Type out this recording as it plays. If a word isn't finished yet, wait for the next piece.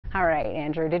All right,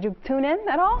 Andrew, did you tune in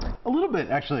at all? A little bit,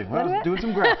 actually. When I was doing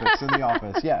some graphics in the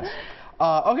office, yes.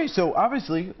 Okay, so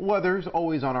obviously weather's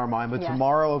always on our mind, but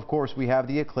tomorrow, of course, we have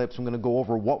the eclipse. I'm going to go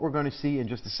over what we're going to see in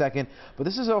just a second. But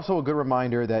this is also a good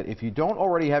reminder that if you don't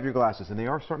already have your glasses, and they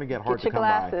are starting to get hard to come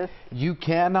by, you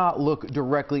cannot look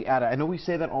directly at it. I know we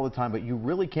say that all the time, but you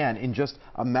really can, in just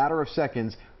a matter of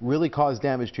seconds, really cause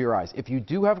damage to your eyes. If you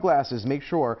do have glasses, make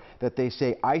sure that they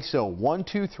say ISO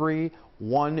 123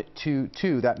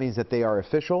 122. That means that they are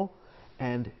official,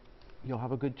 and you'll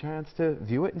have a good chance to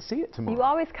view it and see it tomorrow. You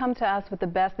always come to us with the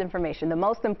best information. The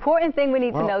most important thing we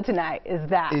need to know tonight is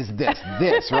that.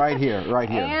 This right here, right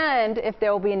here. And if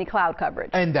there will be any cloud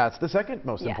coverage. And that's the second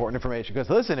most important information.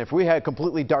 Because listen, if we had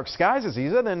completely dark skies this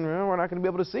season, then we're not going to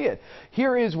be able to see it.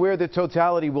 Here is where the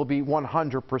totality will be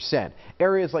 100%.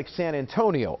 Areas like San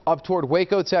Antonio, up toward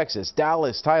Waco, Texas,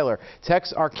 Dallas, Tyler,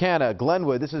 Texarkana,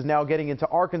 Glenwood. This is now getting into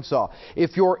Arkansas.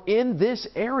 If you're in this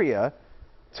area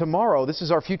tomorrow, this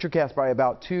is our futurecast by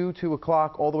about 2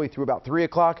 o'clock, all the way through about 3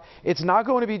 o'clock. It's not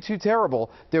going to be too terrible.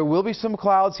 There will be some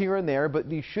clouds here and there, but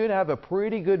you should have a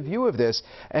pretty good view of this.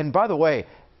 And by the way,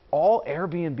 all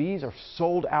Airbnbs are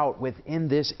sold out within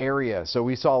this area. So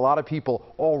we saw a lot of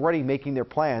people already making their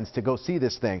plans to go see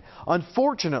this thing.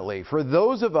 Unfortunately, for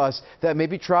those of us that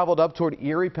maybe traveled up toward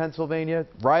Erie, Pennsylvania,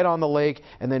 right on the lake,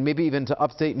 and then maybe even to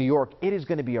upstate New York, it is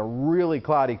going to be a really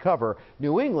cloudy cover.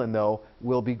 New England, though,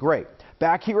 will be great.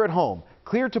 Back here at home,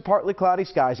 clear to partly cloudy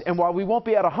skies, and while we won't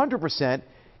be at 100%,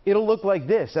 it'll look like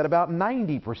this at about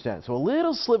 90%. So a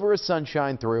little sliver of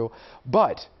sunshine through,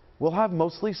 but we'll have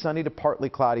mostly sunny to partly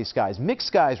cloudy skies. Mixed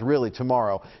skies really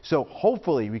tomorrow. So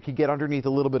hopefully we could get underneath a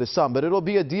little bit of sun. But it'll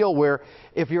be a deal where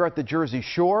if you're at the Jersey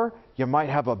Shore, you might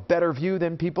have a better view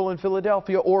than people in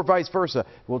Philadelphia, or vice versa.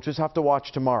 We'll just have to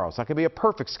watch tomorrow. It's not going to be a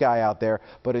perfect sky out there,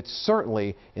 but it's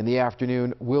certainly in the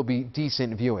afternoon will be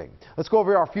decent viewing. Let's go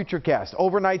over our futurecast.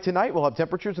 Overnight tonight, we'll have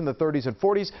temperatures in the 30s and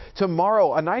 40s.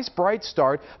 Tomorrow, a nice bright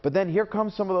start, but then here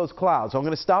comes some of those clouds. So I'm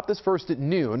going to stop this first at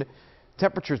noon.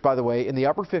 Temperatures, by the way, in the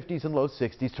upper 50s and low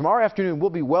 60s. Tomorrow afternoon,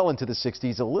 we'll be well into the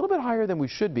 60s, a little bit higher than we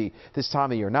should be this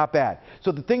time of year. Not bad.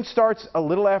 So the thing starts a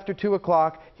little after 2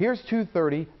 o'clock. Here's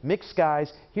 2:30, mixed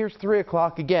skies. Here's 3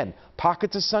 o'clock. Again,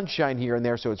 pockets of sunshine here and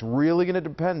there, so it's really going to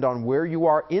depend on where you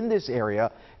are in this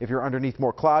area, if you're underneath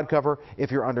more cloud cover,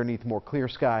 if you're underneath more clear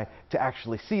sky, to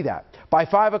actually see that. By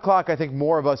 5 o'clock, I think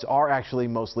more of us are actually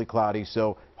mostly cloudy,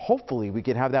 so hopefully we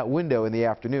can have that window in the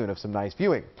afternoon of some nice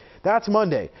viewing. That's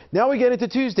Monday. Now we get into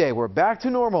Tuesday. We're back to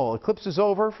normal. Eclipse is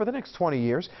over for the next 20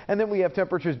 years. And then we have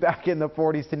temperatures back in the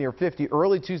 40s to near 50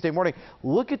 early Tuesday morning.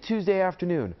 Look at Tuesday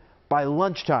afternoon. By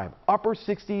lunchtime, upper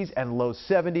 60s and low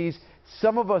 70s.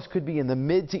 Some of us could be in the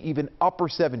mid to even upper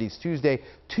 70s Tuesday.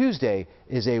 Tuesday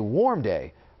is a warm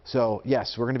day. So,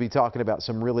 yes, we're going to be talking about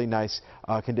some really nice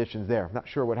conditions there. Not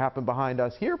sure what happened behind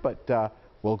us here, but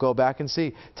we'll go back and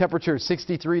see. Temperature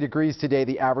 63 degrees today,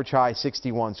 the average high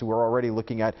 61, so we're already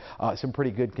looking at some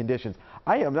pretty good conditions.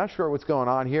 I am not sure what's going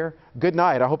on here. Good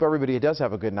night. I hope everybody does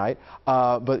have a good night,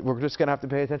 but we're just going to have to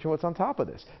pay attention to what's on top of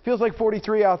this. Feels like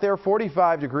 43 out there.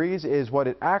 45 degrees is what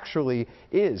it actually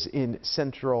is in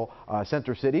Center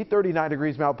City. 39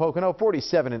 degrees Mount Pocono,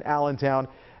 47 in Allentown.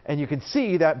 And you can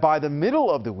see that by the middle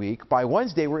of the week, by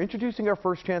Wednesday, we're introducing our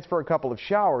first chance for a couple of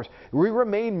showers. We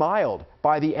remain mild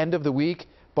by the end of the week,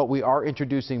 but we are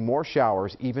introducing more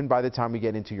showers even by the time we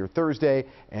get into your Thursday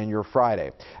and your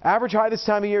Friday. Average high this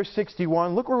time of year,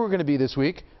 61. Look where we're going to be this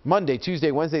week. Monday,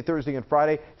 Tuesday, Wednesday, Thursday, and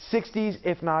Friday, 60s,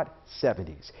 if not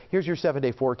 70s. Here's your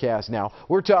 7-day forecast now.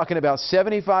 We're talking about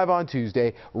 75 on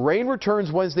Tuesday. Rain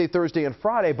returns Wednesday, Thursday, and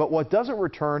Friday, but what doesn't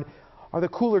return are the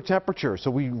cooler temperatures.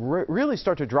 So we really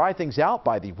start to dry things out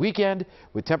by the weekend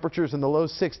with temperatures in the low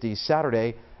 60s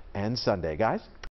Saturday and Sunday. Guys?